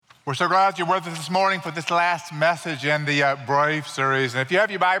We're so glad you're with us this morning for this last message in the Brave series. And if you have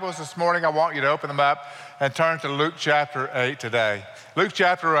your Bibles this morning, I want you to open them up and turn to Luke chapter 8 today. Luke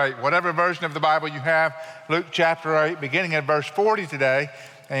chapter 8, whatever version of the Bible you have, Luke chapter 8, beginning at verse 40 today.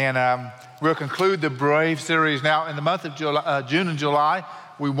 And we'll conclude the Brave series. Now, in the month of June and July,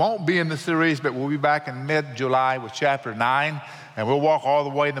 we won't be in the series, but we'll be back in mid-July with chapter 9. And we'll walk all the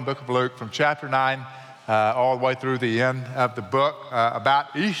way in the book of Luke from chapter 9 all the way through the end of the book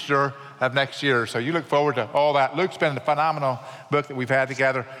about Easter of next year. So you look forward to all that. Luke's been a phenomenal book that we've had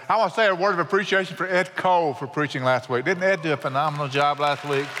together. I want to say a word of appreciation for Ed Cole for preaching last week. Didn't Ed do a phenomenal job last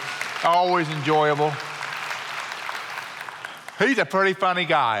week? Always enjoyable. He's a pretty funny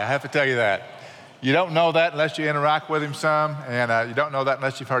guy, I have to tell you that. You don't know that unless you interact with him some, and you don't know that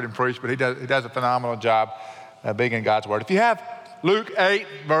unless you've heard him preach, but he does a phenomenal job being in God's Word. If you have Luke 8,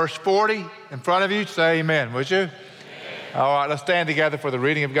 verse 40 in front of you, say amen, would you? Amen. All right, let's stand together for the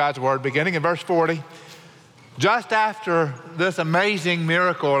reading of God's Word, beginning in verse 40. Just after this amazing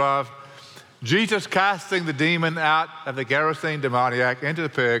miracle of Jesus casting the demon out of the Gerasene demoniac into the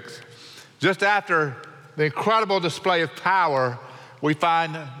pigs, just after the incredible display of power, we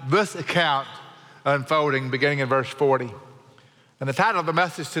find this account unfolding, beginning in verse 40. And the title of the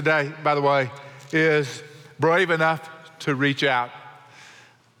message today, by the way, is Brave Enough to Reach Out.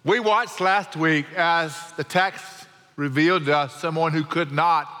 We watched last week as the text revealed to us someone who could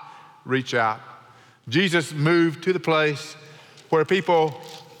not reach out. Jesus moved to the place where people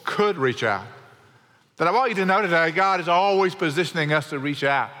could reach out. But I want you to know today, God is always positioning us to reach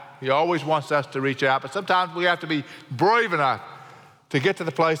out. He always wants us to reach out, but sometimes we have to be brave enough to get to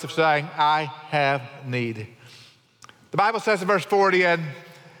the place of saying, I have need. The Bible says in verse 40, and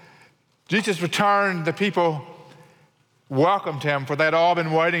Jesus returned, the people welcomed him, for they had all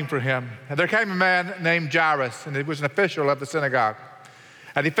been waiting for him. And there came a man named Jairus, and he was an official of the synagogue.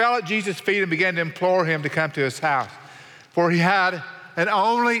 And he fell at Jesus' feet and began to implore him to come to his house, for he had an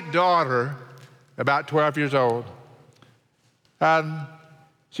only daughter, about 12 years old, and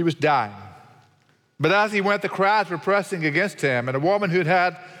she was dying. But as he went, the crowds were pressing against him, and a woman who'd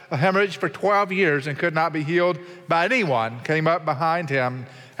had a hemorrhage for 12 years and could not be healed by anyone came up behind him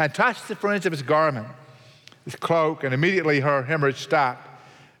and touched the fringe of his garment, his cloak, and immediately her hemorrhage stopped.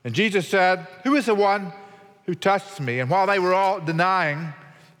 And Jesus said, who is the one who touched me? And while they were all denying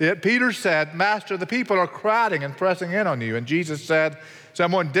it, Peter said, Master, the people are crowding and pressing in on you. And Jesus said,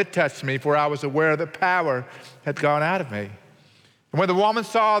 someone did touch me, for I was aware that power had gone out of me. And when the woman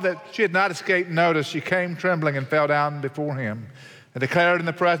saw that she had not escaped notice, she came trembling and fell down before him and declared in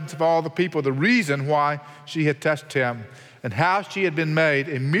the presence of all the people the reason why she had touched him and how she had been made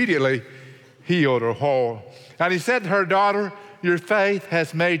immediately healed or whole. And he said to her, daughter, your faith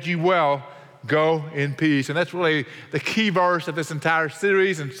has made you well. Go in peace. And that's really the key verse of this entire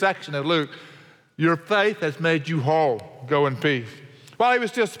series and section of Luke. Your faith has made you whole. Go in peace. While he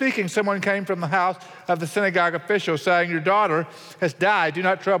was still speaking, someone came from the house of the synagogue official saying, your daughter has died. Do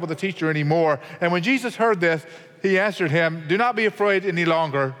not trouble the teacher anymore. And when Jesus heard this, he answered him, do not be afraid any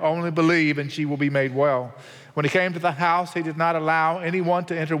longer. Only believe and she will be made well. When he came to the house, he did not allow anyone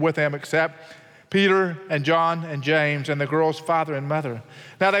to enter with him except Peter and John and James and the girl's father and mother.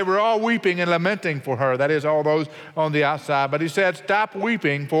 Now they were all weeping and lamenting for her, that is, all those on the outside. But he said, stop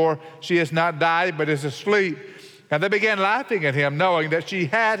weeping, for she has not died, but is asleep. And they began laughing at him, knowing that she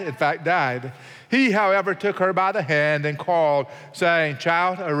had, in fact, died. He, however, took her by the hand and called, saying,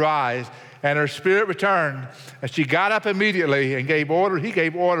 child, arise. And her spirit returned. And she got up immediately and he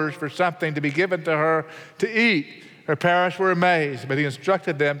gave orders for something to be given to her to eat. Her parents were amazed, but he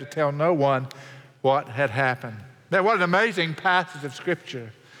instructed them to tell no one what had happened. Now, what an amazing passage of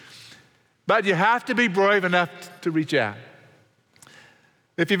Scripture. But you have to be brave enough to reach out.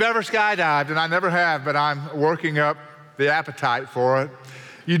 If you've ever skydived, and I never have, but I'm working up the appetite for it,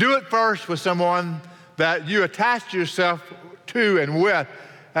 you do it first with someone that you attach yourself to and with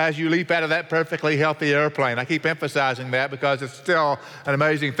as you leap out of that perfectly healthy airplane. I keep emphasizing that because it's still an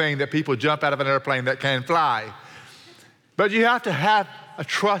amazing thing that people jump out of an airplane that can fly. But you have to have a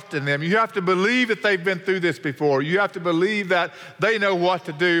trust in them. You have to believe that they've been through this before. You have to believe that they know what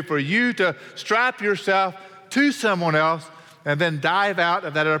to do. For you to strap yourself to someone else and then dive out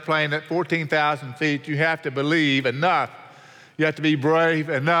of that airplane at 14,000 feet, you have to believe enough. You have to be brave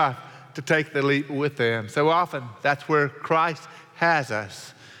enough to take the leap with them. So often, that's where Christ has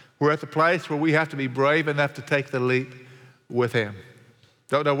us. We're at the place where we have to be brave enough to take the leap with him.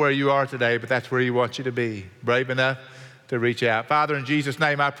 Don't know where you are today, but that's where he wants you to be. Brave enough to reach out. Father, in Jesus'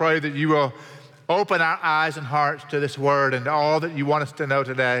 name, I pray that you will open our eyes and hearts to this word and to all that you want us to know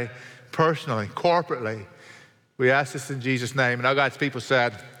today, personally, corporately. We ask this in Jesus' name. And all God's people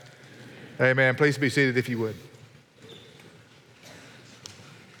said, Amen. Please be seated if you would.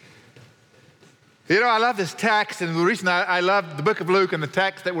 You know, I love this text, and the reason I love the book of Luke and the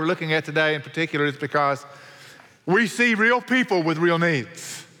text that we're looking at today in particular is because we see real people with real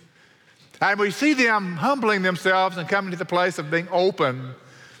needs. And we see them humbling themselves and coming to the place of being open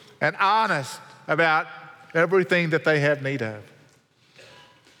and honest about everything that they have need of.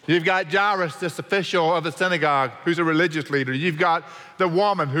 You've got Jairus, this official of the synagogue, who's a religious leader. You've got the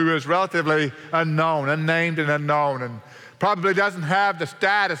woman who is relatively unknown, unnamed and unknown, and probably doesn't have the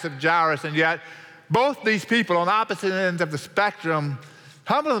status of Jairus, and yet both these people on opposite ends of the spectrum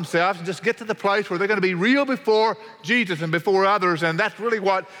humble themselves and just get to the place where they're going to be real before Jesus and before others, and that's really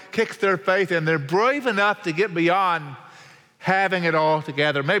what kicks their faith in. They're brave enough to get beyond having it all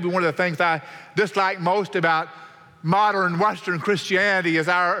together. Maybe one of the things I dislike most about modern Western Christianity is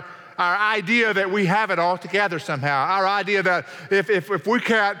our idea that we have it all together somehow. Our idea that if we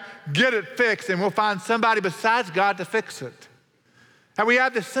can't get it fixed, then we'll find somebody besides God to fix it. And we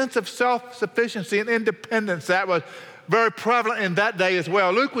have this sense of self-sufficiency and independence that was very prevalent in that day as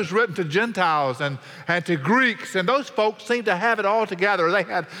well. Luke was written to Gentiles and to Greeks, and those folks seemed to have it all together. They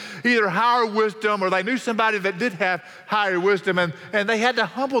had either higher wisdom or they knew somebody that did have higher wisdom, and they had to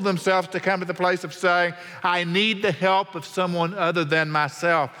humble themselves to come to the place of saying, I need the help of someone other than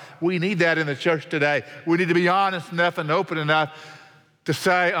myself. We need that in the church today. We need to be honest enough and open enough to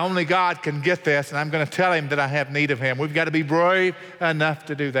say, only God can get this, and I'm going to tell him that I have need of him. We've got to be brave enough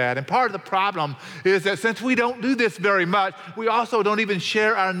to do that. And part of the problem is that since we don't do this very much, we also don't even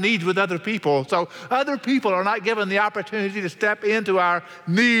share our needs with other people. So other people are not given the opportunity to step into our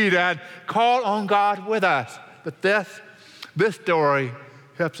need and call on God with us. But this story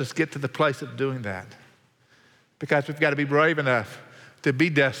helps us get to the place of doing that, because we've got to be brave enough to be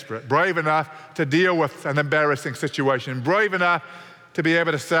desperate, brave enough to deal with an embarrassing situation, brave enough to be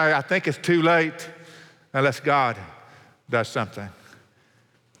able to say, I think it's too late unless God does something.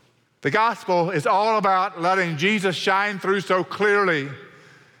 The gospel is all about letting Jesus shine through so clearly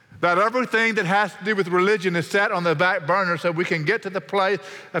that everything that has to do with religion is set on the back burner so we can get to the place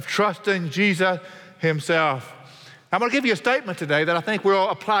of trusting Jesus himself. I'm going to give you a statement today that I think will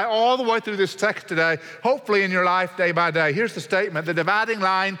apply all the way through this text today, hopefully in your life day by day. Here's the statement. The dividing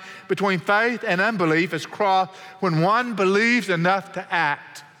line between faith and unbelief is crossed when one believes enough to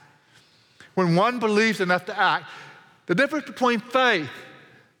act. When one believes enough to act. The difference between faith,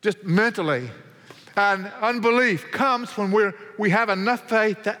 just mentally, and unbelief comes when we have enough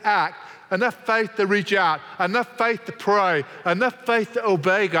faith to act, enough faith to reach out, enough faith to pray, enough faith to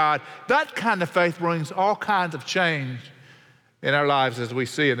obey God. That kind of faith brings all kinds of change in our lives, as we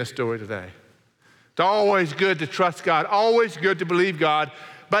see in this story today. It's always good to trust God, always good to believe God,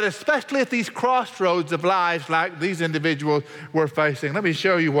 but especially at these crossroads of lives like these individuals were facing. Let me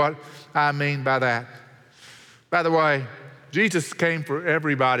show you what I mean by that. By the way, Jesus came for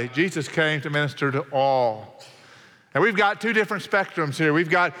everybody. Jesus came to minister to all. And we've got two different spectrums here. We've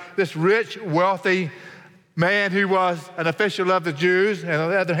got this rich, wealthy man who was an official of the Jews. And on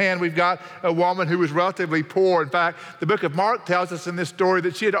the other hand, we've got a woman who was relatively poor. In fact, the book of Mark tells us in this story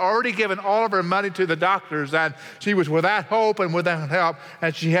that she had already given all of her money to the doctors, and she was without hope and without help,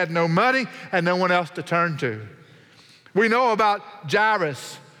 and she had no money and no one else to turn to. We know about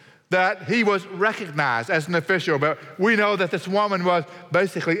Jairus, that he was recognized as an official, but we know that this woman was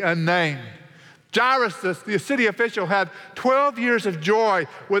basically unnamed. Jairus, the city official, had 12 years of joy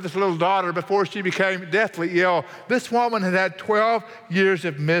with his little daughter before she became deathly ill. This woman had had 12 years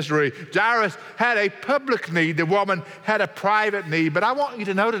of misery. Jairus had a public need. The woman had a private need. But I want you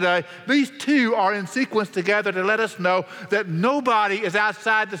to know today, these two are in sequence together to let us know that nobody is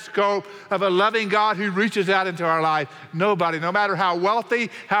outside the scope of a loving God who reaches out into our life. Nobody, no matter how wealthy,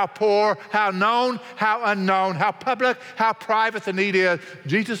 how poor, how known, how unknown, how public, how private the need is,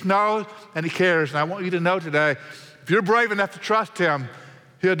 Jesus knows and he cares. And I want you to know today, if you're brave enough to trust him,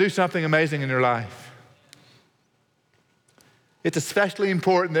 he'll do something amazing in your life. It's especially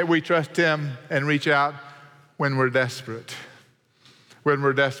important that we trust him and reach out when we're desperate. When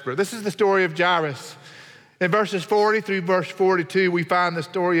we're desperate. This is the story of Jairus. In verses 40 through verse 42, we find the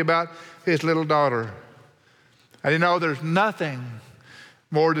story about his little daughter. And you know, there's nothing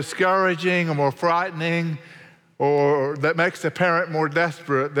more discouraging or more frightening or that makes a parent more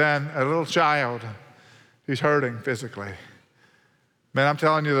desperate than a little child who's hurting physically. Man, I'm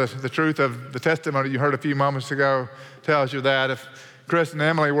telling you the truth of the testimony you heard a few moments ago tells you that. If Chris and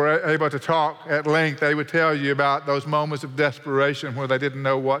Emily were able to talk at length, they would tell you about those moments of desperation where they didn't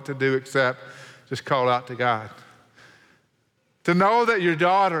know what to do except just call out to God. To know that your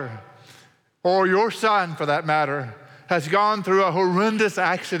daughter, or your son for that matter, has gone through a horrendous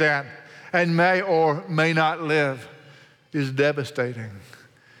accident and may or may not live is devastating.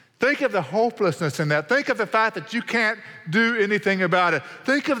 Think of the hopelessness in that. Think of the fact that you can't do anything about it.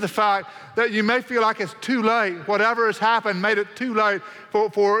 Think of the fact that you may feel like it's too late. Whatever has happened made it too late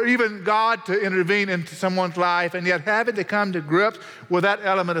for even God to intervene into someone's life, and yet having to come to grips with that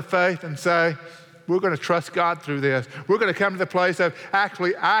element of faith and say, we're going to trust God through this. We're going to come to the place of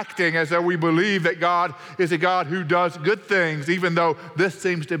actually acting as though we believe that God is a God who does good things, even though this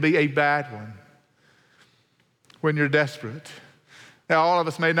seems to be a bad one. When you're desperate. Now, all of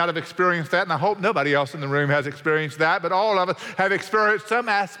us may not have experienced that, and I hope nobody else in the room has experienced that, but all of us have experienced some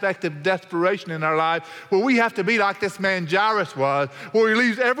aspect of desperation in our life where we have to be like this man Jairus was, where he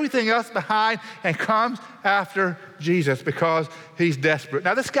leaves everything else behind and comes after Jesus because he's desperate.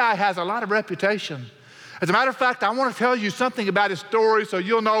 Now, this guy has a lot of reputation. As a matter of fact, I want to tell you something about his story so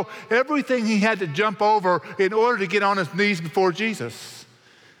you'll know everything he had to jump over in order to get on his knees before Jesus.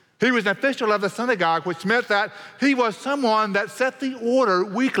 He was an official of the synagogue, which meant that he was someone that set the order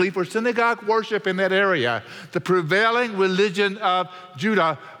weekly for synagogue worship in that area. The prevailing religion of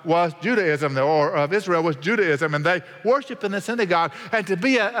Judah was Judaism, or of Israel was Judaism, and they worshiped in the synagogue. And to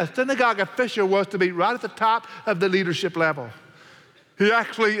be a synagogue official was to be right at the top of the leadership level. He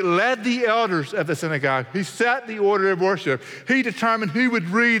actually led the elders of the synagogue. He set the order of worship. He determined who would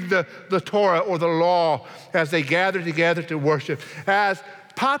read the Torah or the law as they gathered together to worship. As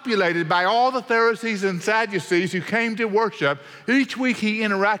populated by all the Pharisees and Sadducees who came to worship, each week he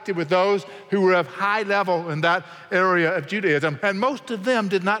interacted with those who were of high level in that area of Judaism. And most of them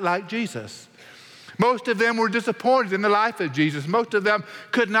did not like Jesus. Most of them were disappointed in the life of Jesus. Most of them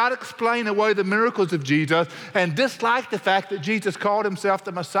could not explain away the miracles of Jesus and disliked the fact that Jesus called himself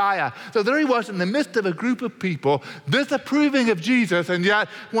the Messiah. So there he was in the midst of a group of people disapproving of Jesus, and yet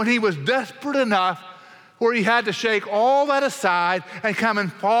when he was desperate enough where he had to shake all that aside and come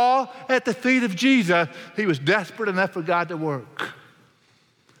and fall at the feet of Jesus, he was desperate enough for God to work.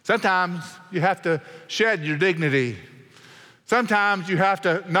 Sometimes you have to shed your dignity. Sometimes you have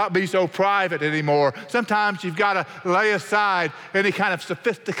to not be so private anymore. Sometimes you've got to lay aside any kind of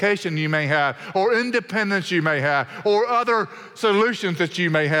sophistication you may have, or independence you may have, or other solutions that you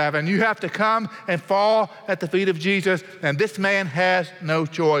may have, and you have to come and fall at the feet of Jesus, and this man has no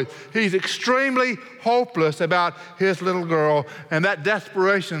choice. He's extremely hopeless about his little girl, and that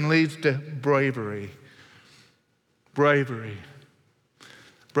desperation leads to bravery. Bravery.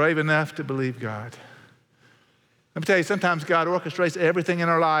 Brave enough to believe God. Let me tell you, sometimes God orchestrates everything in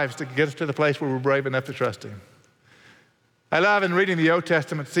our lives to get us to the place where we're brave enough to trust him. I love in reading the Old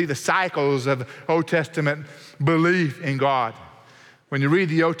Testament to see the cycles of Old Testament belief in God. When you read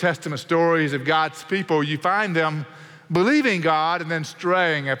the Old Testament stories of God's people, you find them believing God and then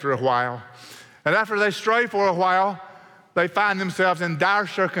straying after a while. And after they stray for a while, they find themselves in dire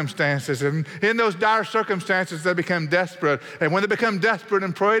circumstances. And in those dire circumstances, they become desperate. And when they become desperate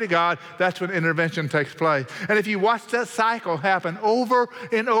and pray to God, that's when intervention takes place. And if you watch that cycle happen over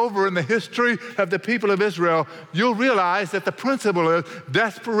and over in the history of the people of Israel, you'll realize that the principle is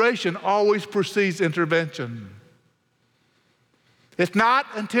desperation always precedes intervention. It's not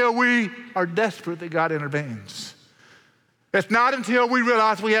until we are desperate that God intervenes. It's not until we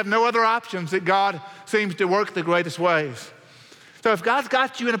realize we have no other options that God seems to work the greatest ways. So if God's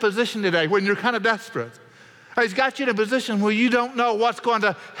got you in a position today when you're kind of desperate, he's got you in a position where you don't know what's going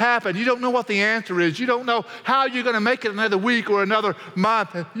to happen. You don't know what the answer is. You don't know how you're going to make it another week or another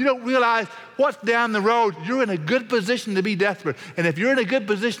month. You don't realize what's down the road. You're in a good position to be desperate. And if you're in a good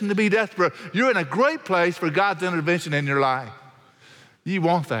position to be desperate, you're in a great place for God's intervention in your life. You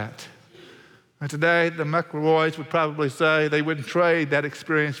want that. And today, the McElroys would probably say they wouldn't trade that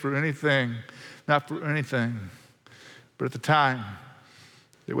experience for anything, not for anything. But at the time,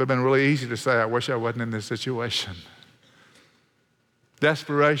 it would have been really easy to say, I wish I wasn't in this situation.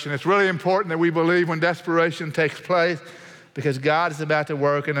 Desperation. It's really important that we believe when desperation takes place because God is about to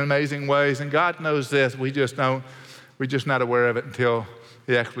work in amazing ways. And God knows this. We're just not aware of it until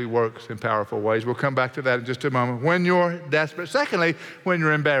he actually works in powerful ways. We'll come back to that in just a moment. When you're desperate. Secondly, when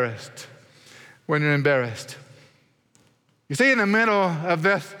you're embarrassed. When you're embarrassed. You see, in the middle of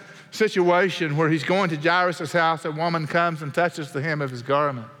this situation where he's going to Jairus' house, a woman comes and touches the hem of his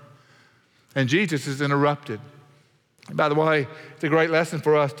garment. And Jesus is interrupted. And by the way, it's a great lesson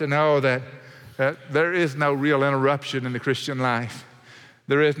for us to know that there is no real interruption in the Christian life.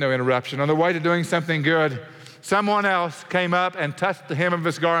 There is no interruption. On the way to doing something good, someone else came up and touched the hem of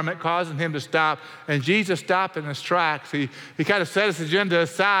his garment, causing him to stop. And Jesus stopped in his tracks. He kind of set his agenda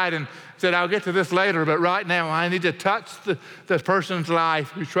aside and said, I'll get to this later, but right now I need to touch the person's life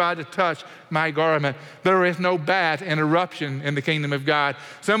who tried to touch my garment. There is no bad interruption in the kingdom of God.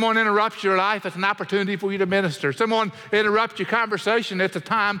 Someone interrupts your life, it's an opportunity for you to minister. Someone interrupts your conversation, it's a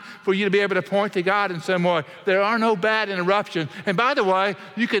time for you to be able to point to God in some way. There are no bad interruptions. And by the way,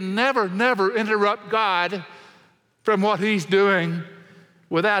 you can never interrupt God from what he's doing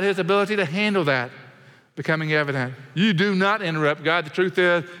without his ability to handle that becoming evident. You do not interrupt God. The truth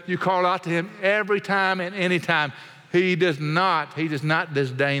is, you call out to him every time and any time. He does not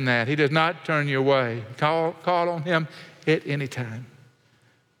disdain that. He does not turn you away. Call on him at any time.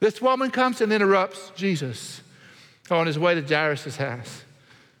 This woman comes and interrupts Jesus on his way to Jairus' house.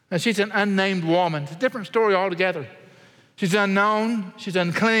 And she's an unnamed woman. It's a different story altogether. She's unknown, she's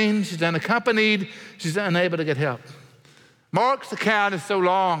unclean, she's unaccompanied, she's unable to get help. Mark's account is so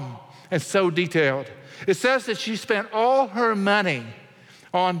long and so detailed. It says that she spent all her money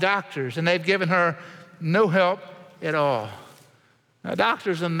on doctors, and they've given her no help at all. Now,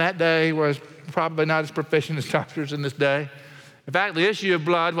 doctors in that day was probably not as proficient as doctors in this day. In fact, the issue of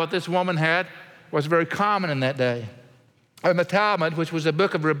blood, what this woman had, was very common in that day. And the Talmud, which was a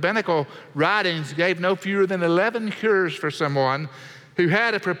book of rabbinical writings, gave no fewer than 11 cures for someone who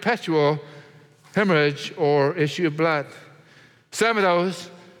had a perpetual hemorrhage or issue of blood. Some of those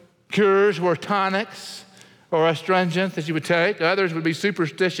cures were tonics or astringents that you would take. Others would be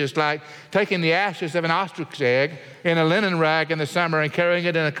superstitious, like taking the ashes of an ostrich egg in a linen rag in the summer and carrying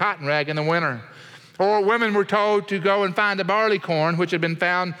it in a cotton rag in the winter. Or women were told to go and find a barley corn, which had been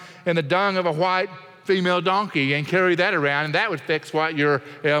found in the dung of a white female donkey, and carry that around, and that would fix what your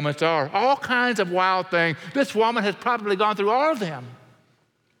ailments are. All kinds of wild things. This woman has probably gone through all of them.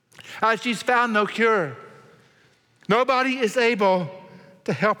 She's found no cure. Nobody is able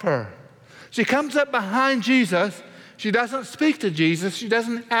to help her. She comes up behind Jesus. She doesn't speak to Jesus. She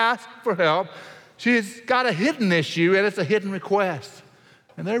doesn't ask for help. She's got a hidden issue, and it's a hidden request.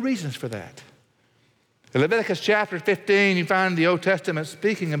 And there are reasons for that. In Leviticus chapter 15, you find the Old Testament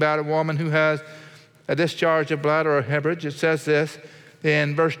speaking about a woman who has a discharge of blood or a hemorrhage. It says this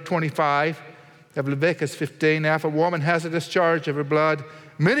in verse 25 of Leviticus 15. Now, if a woman has a discharge of her blood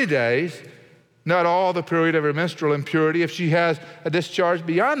many days, not all the period of her menstrual impurity, if she has a discharge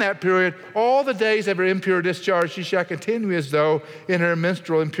beyond that period, all the days of her impure discharge, she shall continue as though in her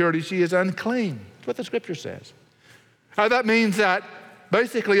menstrual impurity she is unclean. That's what the scripture says. That means that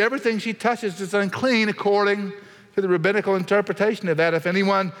basically everything she touches is unclean according to the rabbinical interpretation of that. If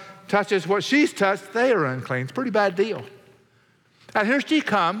anyone touches what she's touched, they are unclean. It's a pretty bad deal. And here she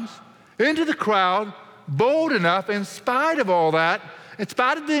comes into the crowd, bold enough, in spite of all that, in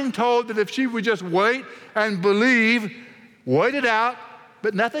spite of being told that if she would just wait and believe, wait it out,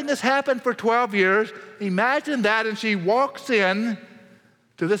 but nothing has happened for 12 years. Imagine that, and she walks in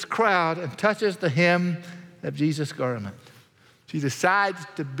to this crowd and touches the hem of Jesus' garment. She decides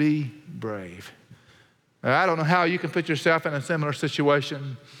to be brave. Now, I don't know how you can put yourself in a similar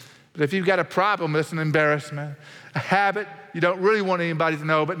situation, but if you've got a problem that's an embarrassment, a habit you don't really want anybody to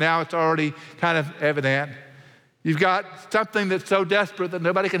know, but now it's already kind of evident. You've got something that's so desperate that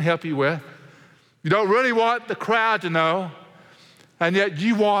nobody can help you with. You don't really want the crowd to know, and yet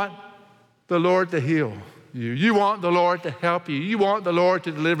you want the Lord to heal you. You want the Lord to help you. You want the Lord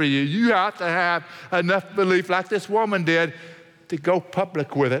to deliver you. You have to have enough belief, like this woman did, to go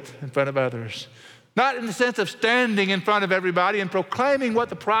public with it in front of others. Not in the sense of standing in front of everybody and proclaiming what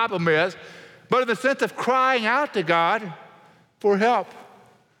the problem is, but in the sense of crying out to God for help.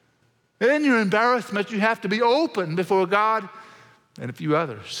 In your embarrassment, you have to be open before God and a few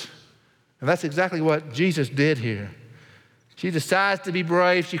others. And that's exactly what Jesus did here. She decides to be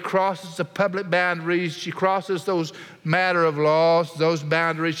brave. She crosses the public boundaries. She crosses those matter of laws, those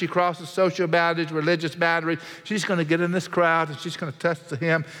boundaries. She crosses social boundaries, religious boundaries. She's going to get in this crowd, and she's going to touch the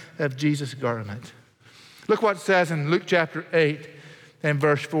hem of Jesus' garment. Look what it says in Luke chapter 8 and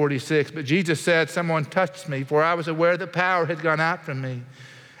verse 46. But Jesus said, someone touched me, for I was aware that power had gone out from me.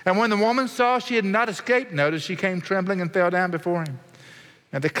 And when the woman saw she had not escaped notice, she came trembling and fell down before him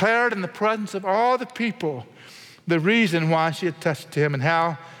and declared in the presence of all the people the reason why she had touched him and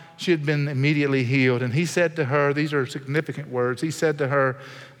how she had been immediately healed. And he said to her, these are significant words, he said to her,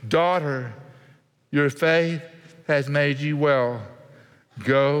 daughter, your faith has made you well.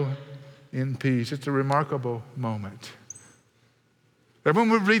 Go in peace. It's a remarkable moment. But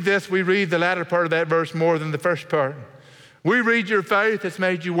when we read this, we read the latter part of that verse more than the first part. We read your faith has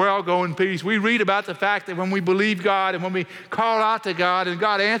made you well, go in peace. We read about the fact that when we believe God and when we call out to God and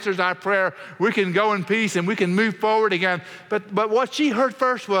God answers our prayer, we can go in peace and we can move forward again. But what she heard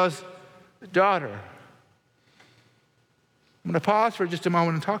first was, daughter. I'm going to pause for just a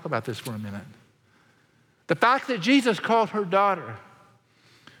moment and talk about this for a minute. The fact that Jesus called her daughter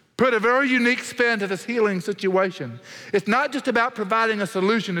put a very unique spin to this healing situation. It's not just about providing a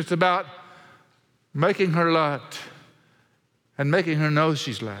solution, it's about making her loved and making her know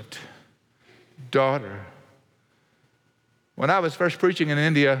she's loved. Daughter. When I was first preaching in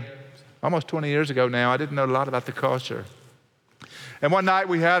India, almost 20 years ago now, I didn't know a lot about the culture. And one night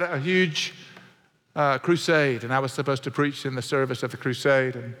we had a huge crusade, and I was supposed to preach in the service of the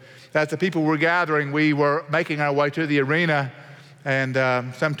crusade. And as the people were gathering, we were making our way to the arena, and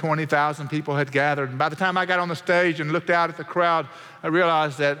some 20,000 people had gathered. And by the time I got on the stage and looked out at the crowd, I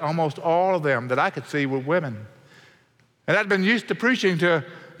realized that almost all of them that I could see were women. And I'd been used to preaching to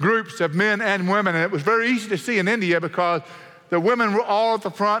groups of men and women, and it was very easy to see in India because the women were all at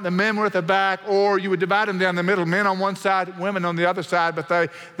the front, the men were at the back, or you would divide them down the middle, men on one side, women on the other side, but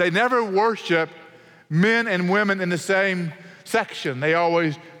they never worshiped men and women in the same section. They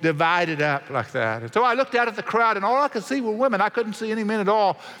always divided up like that. And so I looked out at the crowd, and all I could see were women. I couldn't see any men at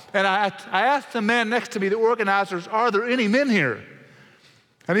all. And I asked the man next to me, the organizers, are there any men here?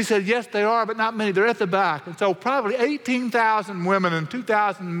 And he said, yes, they are, but not many. They're at the back. And so probably 18,000 women and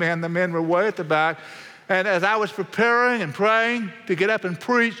 2,000 men. The men were way at the back. And as I was preparing and praying to get up and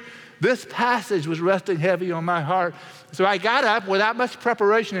preach, this passage was resting heavy on my heart. So I got up without much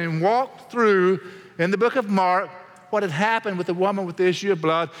preparation and walked through in the book of Mark what had happened with the woman with the issue of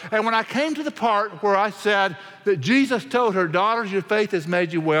blood. And when I came to the part where I said that Jesus told her, daughters, your faith has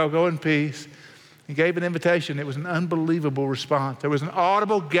made you well, go in peace, and gave an invitation, it was an unbelievable response. There was an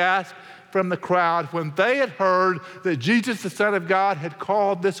audible gasp from the crowd when they had heard that Jesus, the Son of God, had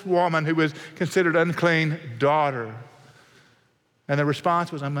called this woman who was considered unclean, daughter. And the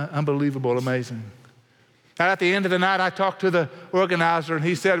response was unbelievable, amazing. And at the end of the night, I talked to the organizer, and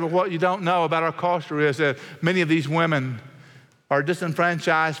he said, well, what you don't know about our culture is that many of these women are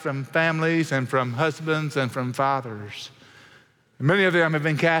disenfranchised from families and from husbands and from fathers. And many of them have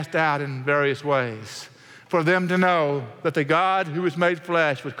been cast out in various ways. For them to know that the God who was made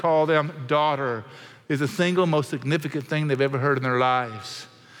flesh would call them daughter is the single most significant thing they've ever heard in their lives.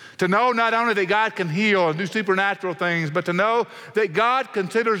 To know not only that God can heal and do supernatural things, but to know that God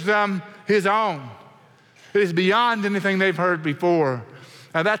considers them his own. It is beyond anything they've heard before.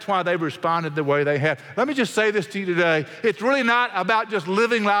 And that's why they responded the way they have. Let me just say this to you today. It's really not about just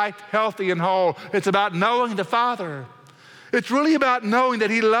living life healthy and whole. It's about knowing the Father. It's really about knowing that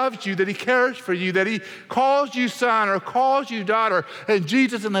he loves you, that he cares for you, that he calls you son or calls you daughter. And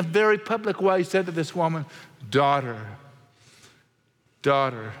Jesus, in a very public way, said to this woman, daughter,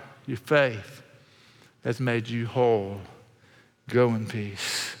 daughter, your faith has made you whole. Go in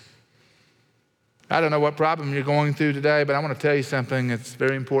peace. I don't know what problem you're going through today, but I want to tell you something that's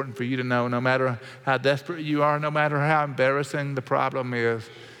very important for you to know. No matter how desperate you are, no matter how embarrassing the problem is,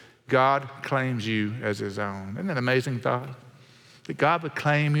 God claims you as his own. Isn't that an amazing thought? That God would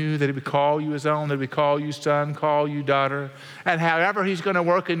claim you, that he would call you his own, that he would call you son, call you daughter. And however he's going to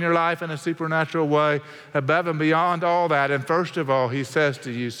work in your life in a supernatural way, above and beyond all that. And first of all, he says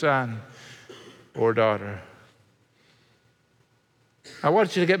to you, son or daughter. I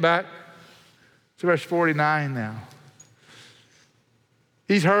want you to get back to verse 49 now.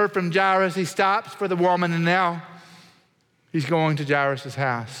 He's heard from Jairus. He stops for the woman, and now he's going to Jairus'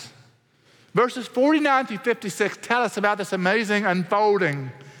 house. Verses 49 through 56 tell us about this amazing unfolding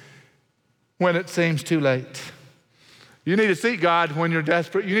when it seems too late. You need to seek God when you're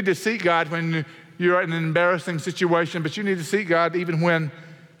desperate. You need to seek God when you're in an embarrassing situation, but you need to seek God even when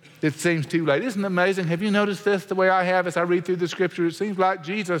it seems too late. Isn't it amazing? Have you noticed this the way I have as I read through the scripture? It seems like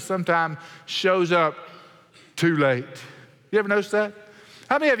Jesus sometimes shows up too late. You ever notice that?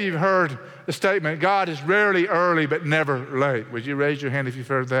 How many of you have heard the statement, God is rarely early but never late? Would you raise your hand if you've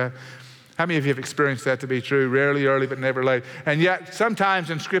heard that? How many of you have experienced that to be true? Rarely early but never late. And yet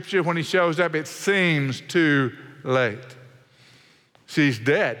sometimes in scripture when he shows up, it seems too late. She's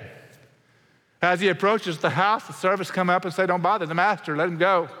dead. As he approaches the house, the servants come up and say, don't bother the master, let him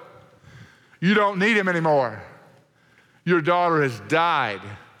go. You don't need him anymore. Your daughter has died.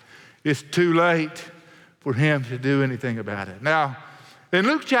 It's too late for him to do anything about it. Now, in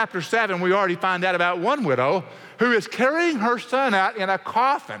Luke chapter 7, we already find out about one widow who is carrying her son out in a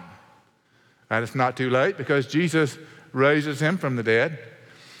coffin. And it's not too late because Jesus raises him from the dead.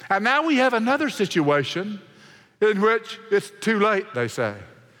 And now we have another situation in which it's too late, they say.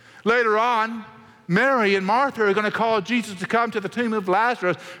 Later on, Mary and Martha are going to call Jesus to come to the tomb of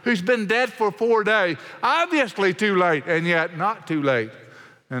Lazarus, who's been dead for 4 days. Obviously too late, and yet not too late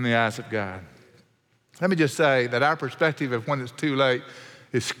in the eyes of God. Let me just say that our perspective of when it's too late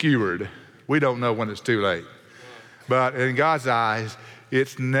is skewered. We don't know when it's too late. But in God's eyes,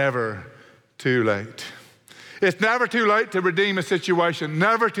 it's never too late. It's never too late to redeem a situation,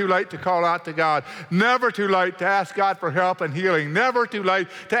 never too late to call out to God, never too late to ask God for help and healing, never too late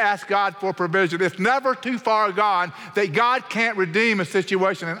to ask God for provision. It's never too far gone that God can't redeem a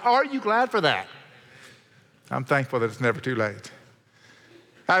situation. And aren't you glad for that? I'm thankful that it's never too late.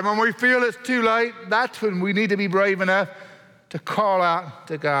 And when we feel it's too late, that's when we need to be brave enough to call out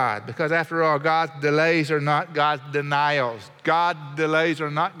to God. Because after all, God's delays are not God's denials. God's delays are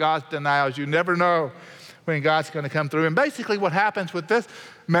not God's denials. You never know when God's going to come through. And basically what happens with this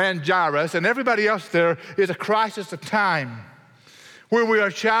man Jairus and everybody else there is a crisis of time where we are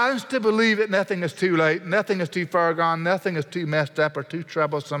challenged to believe that nothing is too late, nothing is too far gone, nothing is too messed up or too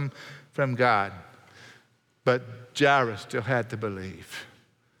troublesome from God. But Jairus still had to believe.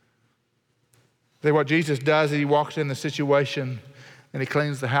 Then what Jesus does is he walks in the situation and he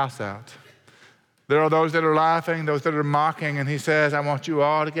cleans the house out. There are those that are laughing, those that are mocking, and he says, I want you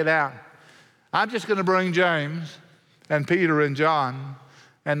all to get out. I'm just going to bring James and Peter and John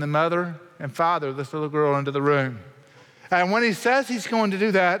and the mother and father of this little girl into the room. And when he says he's going to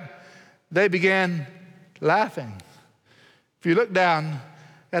do that, they began laughing. If you look down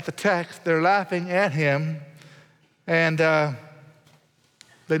at the text, they're laughing at him, and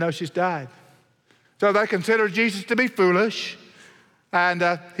they know she's died. So they consider Jesus to be foolish,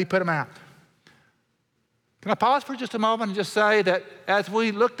 and he put him out. Can I pause for just a moment and just say that as we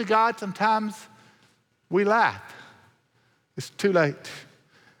look to God, sometimes we laugh. It's too late.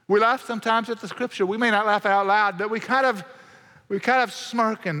 We laugh sometimes at the scripture. We may not laugh out loud, but we kind of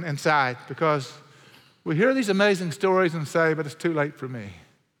smirk inside because we hear these amazing stories and say, but it's too late for me.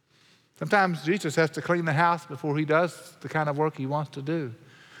 Sometimes Jesus has to clean the house before he does the kind of work he wants to do.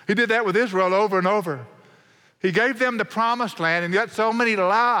 He did that with Israel over and over. He gave them the promised land, and yet so many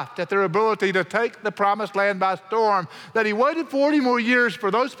laughed at their ability to take the promised land by storm that he waited 40 more years for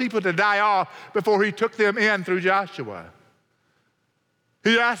those people to die off before he took them in through Joshua.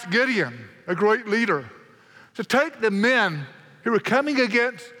 He asked Gideon, a great leader, to take the men who were coming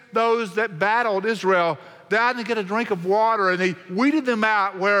against those that battled Israel down to get a drink of water, and he weeded them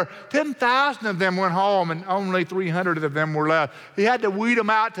out where 10,000 of them went home and only 300 of them were left. He had to weed them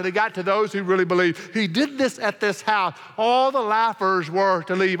out till he got to those who really believed. He did this at this house. All the laughers were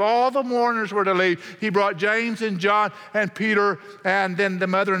to leave. All the mourners were to leave. He brought James and John and Peter and then the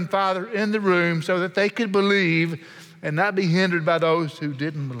mother and father in the room so that they could believe and not be hindered by those who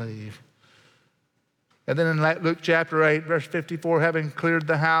didn't believe. And then in Luke chapter 8, verse 54, having cleared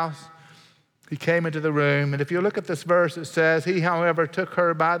the house, he came into the room, and if you look at this verse, it says, he, however, took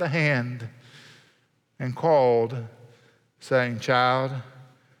her by the hand and called, saying, child,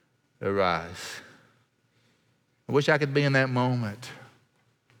 arise. I wish I could be in that moment.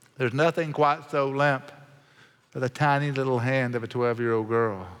 There's nothing quite so limp as the tiny little hand of a 12-year-old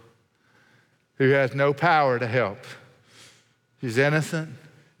girl who has no power to help. She's innocent,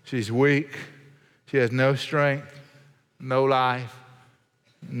 she's weak, she has no strength, no life,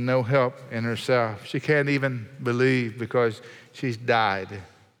 no help in herself. She can't even believe because she's died.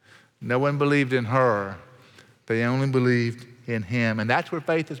 No one believed in her. They only believed in him. And that's where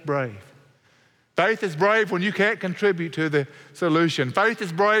faith is brave. Faith is brave when you can't contribute to the solution. Faith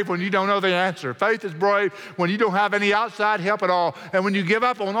is brave when you don't know the answer. Faith is brave when you don't have any outside help at all. And when you give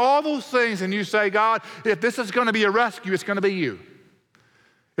up on all those things and you say, God, if this is going to be a rescue, it's going to be you.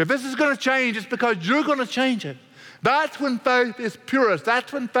 If this is going to change, it's because you're going to change it. That's when faith is purest.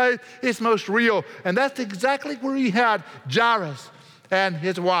 That's when faith is most real. And that's exactly where he had Jairus and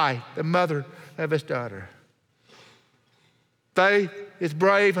his wife, the mother of his daughter. Faith is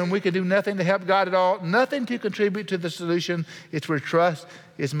brave when we can do nothing to help God at all, nothing to contribute to the solution. It's where trust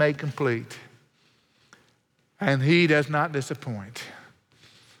is made complete. And he does not disappoint.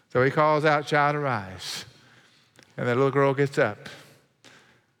 So he calls out, child, arise. And the little girl gets up.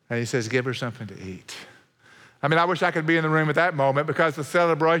 And he says, give her something to eat. I mean, I wish I could be in the room at that moment because the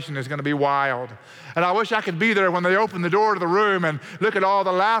celebration is going to be wild. And I wish I could be there when they open the door to the room and look at all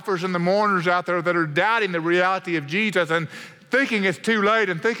the laughers and the mourners out there that are doubting the reality of Jesus and thinking it's too late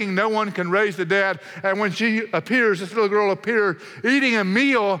and thinking no one can raise the dead. And when she appears, this little girl appeared eating a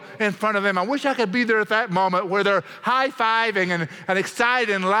meal in front of them. I wish I could be there at that moment where they're high-fiving and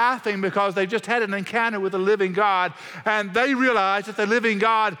excited and laughing because they just had an encounter with the living God. And they realize that the living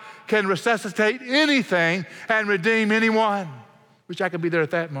God can resuscitate anything and redeem anyone. Wish I could be there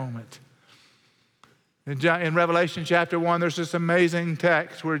at that moment. In Revelation chapter 1, there's this amazing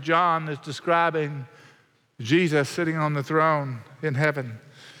text where John is describing Jesus sitting on the throne in heaven.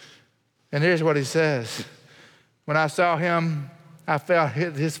 And here's what he says. When I saw him, I fell at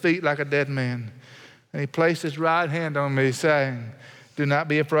his feet like a dead man. And he placed his right hand on me, saying, do not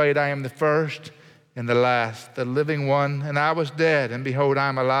be afraid. I am the first and the last, the living one. And I was dead, and behold, I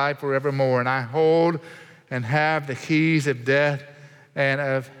am alive forevermore. And I hold and have the keys of death and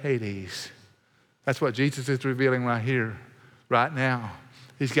of Hades. That's what Jesus is revealing right here, right now.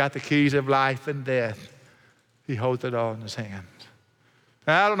 He's got the keys of life and death. He holds it all in his hand.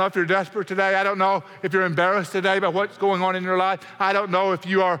 And I don't know if you're desperate today. I don't know if you're embarrassed today by what's going on in your life. I don't know if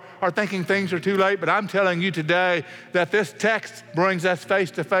you are thinking things are too late, but I'm telling you today that this text brings us face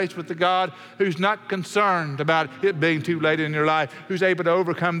to face with the God who's not concerned about it being too late in your life, who's able to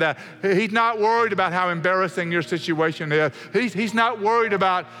overcome that. He's not worried about how embarrassing your situation is. He's not worried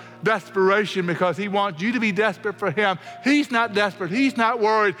about desperation because he wants you to be desperate for him. He's not desperate. He's not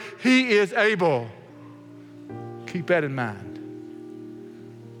worried. He is able. Keep that in mind.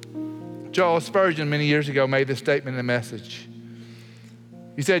 Charles Spurgeon many years ago made this statement in a message.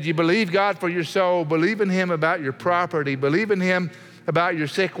 He said, you believe God for your soul, believe in him about your property, believe in him about your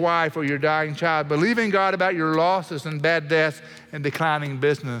sick wife or your dying child, believe in God about your losses and bad debts and declining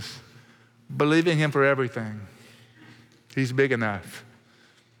business. Believe in him for everything. He's big enough.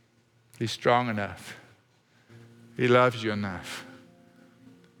 He's strong enough. He loves you enough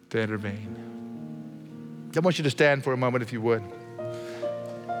to intervene. I want you to stand for a moment if you would.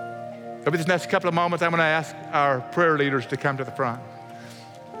 Over this next couple of moments, I'm going to ask our prayer leaders to come to the front.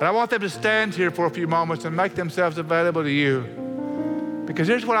 And I want them to stand here for a few moments and make themselves available to you. Because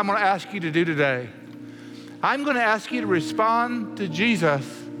here's what I'm going to ask you to do today. I'm going to ask you to respond to Jesus,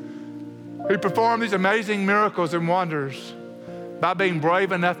 who performed these amazing miracles and wonders, by being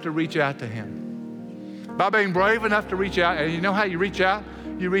brave enough to reach out to him. By being brave enough to reach out. And you know how you reach out?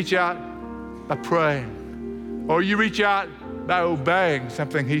 You reach out by praying. Or you reach out by obeying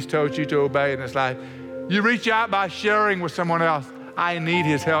something he's told you to obey in his life. You reach out by sharing with someone else. I need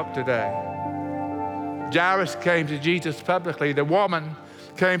his help today. Jairus came to Jesus publicly. The woman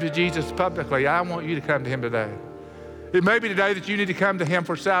came to Jesus publicly. I want you to come to him today. It may be today that you need to come to him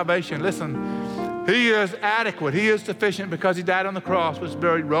for salvation. Listen, he is adequate. He is sufficient because he died on the cross, was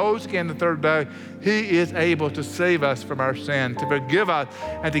buried, rose again the third day. He is able to save us from our sin, to forgive us,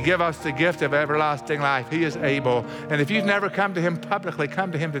 and to give us the gift of everlasting life. He is able. And if you've never come to him publicly,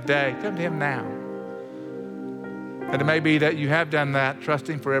 come to him today. Come to him now. And it may be that you have done that,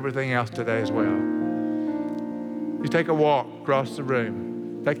 trusting for everything else today as well. You take a walk across the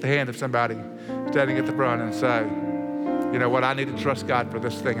room, take the hand of somebody standing at the front and say, you know what, I need to trust God for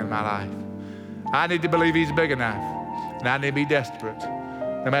this thing in my life. I need to believe he's big enough, and I need to be desperate,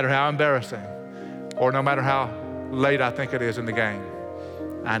 no matter how embarrassing or no matter how late I think it is in the game.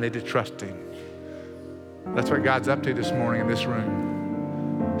 I need to trust him. That's what God's up to this morning in this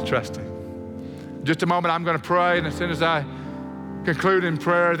room, is trusting. In just a moment, I'm going to pray, and as soon as I conclude in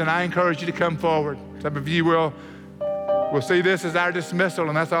prayer, then I encourage you to come forward. Some of you will see this as our dismissal,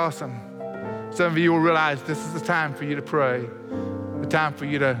 and that's awesome. Some of you will realize this is the time for you to pray, the time for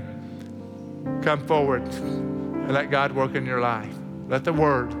you to come forward and let God work in your life. Let the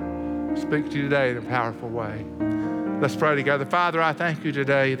word speak to you today in a powerful way. Let's pray together. Father, I thank you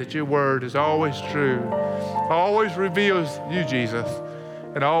today that your word is always true, always reveals you, Jesus,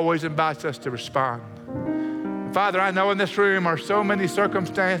 and always invites us to respond. Father, I know in this room are so many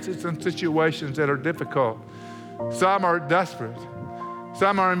circumstances and situations that are difficult. Some are desperate.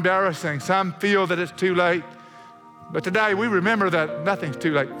 Some are embarrassing. Some feel that it's too late. But today we remember that nothing's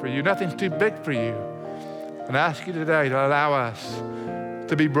too late for you. Nothing's too big for you. And I ask you today to allow us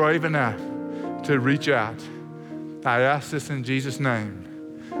to be brave enough to reach out. I ask this in Jesus' name.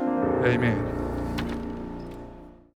 Amen.